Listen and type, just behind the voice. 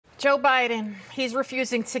Joe Biden, he's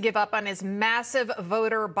refusing to give up on his massive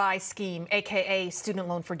voter buy scheme, aka student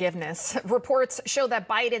loan forgiveness. Reports show that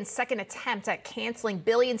Biden's second attempt at canceling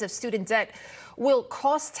billions of student debt will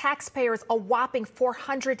cost taxpayers a whopping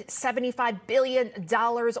 $475 billion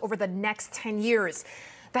over the next 10 years.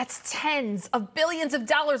 That's tens of billions of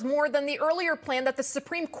dollars more than the earlier plan that the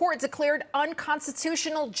Supreme Court declared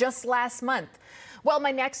unconstitutional just last month. Well,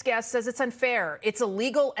 my next guest says it's unfair, it's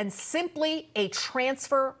illegal, and simply a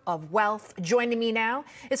transfer of wealth. Joining me now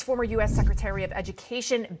is former U.S. Secretary of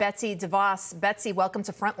Education Betsy Devos. Betsy, welcome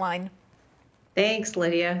to Frontline. Thanks,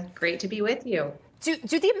 Lydia. Great to be with you. Do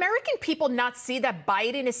the American people not see that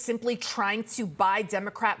Biden is simply trying to buy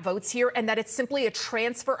Democrat votes here and that it's simply a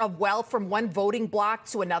transfer of wealth from one voting bloc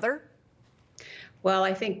to another? Well,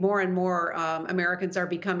 I think more and more Americans are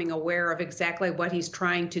becoming aware of exactly what he's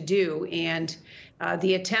trying to do. And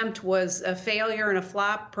the attempt was a failure and a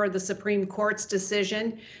flop per the Supreme Court's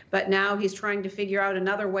decision. But now he's trying to figure out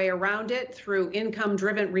another way around it through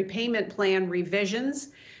income-driven repayment plan revisions,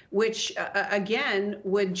 which, again,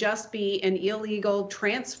 would just be an illegal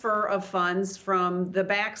transfer of funds from the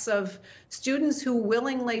backs of students who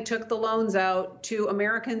willingly took the loans out to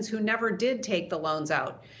Americans who never did take the loans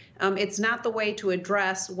out. It's not the way to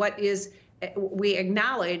address what is, we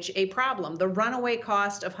acknowledge, a problem, the runaway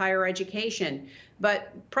cost of higher education.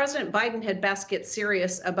 But President Biden had best get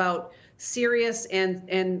serious about serious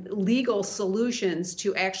and legal solutions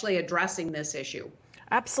to actually addressing this issue.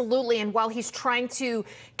 Absolutely. And while he's trying to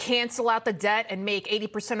cancel out the debt and make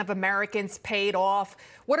 80% of Americans paid off,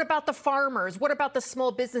 what about the farmers? What about the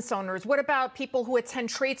small business owners? What about people who attend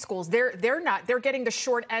trade schools? They're getting the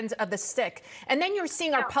short end of the stick. And then you're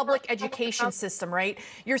seeing our public education system, right?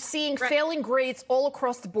 You're seeing failing grades all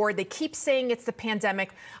across the board. They keep saying it's the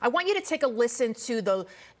pandemic. I want you to take a listen to the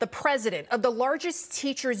president of the largest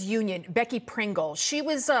teachers union, Becky Pringle. She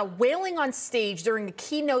was wailing on stage during a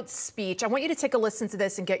keynote speech. I want you to take a listen to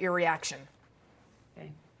this and get your reaction.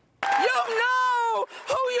 Okay. You know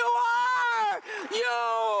who you are!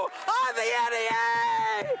 You are the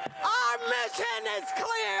NEA! Our mission is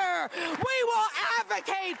clear! We will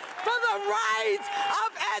advocate for the rights of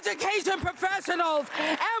education professionals,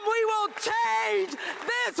 and we will change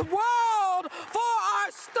this world for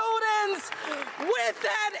our students with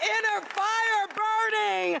that inner fire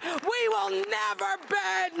burning. We will never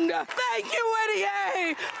bend. Thank you,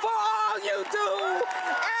 NEA, for all you do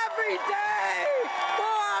every day for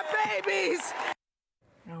our babies.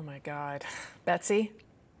 Oh, my God. Betsy?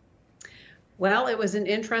 Well, it was an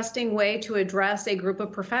interesting way to address a group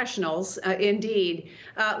of professionals, indeed.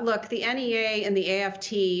 Look, the NEA and the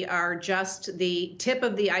AFT are just the tip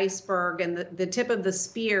of the iceberg and the tip of the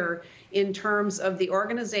spear in terms of the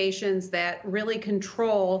organizations that really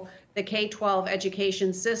control the K-12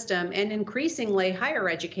 education system and increasingly higher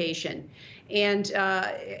education. And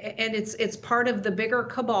it's part of the bigger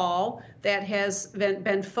cabal that has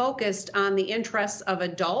been focused on the interests of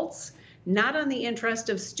adults, not on the interest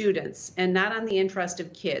of students and not on the interest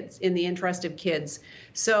of kids, in the interest of kids.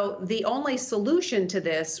 So the only solution to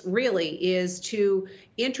this really is to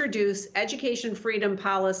introduce education freedom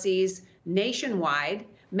policies nationwide.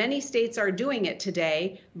 Many states are doing it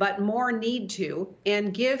today, but more need to,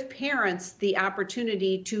 and give parents the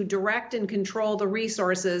opportunity to direct and control the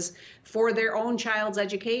resources for their own child's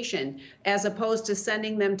education, as opposed to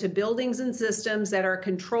sending them to buildings and systems that are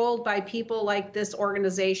controlled by people like this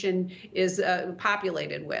organization is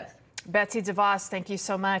populated with. Betsy DeVos, thank you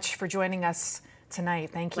so much for joining us tonight.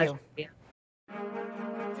 Thank you. Pleasure.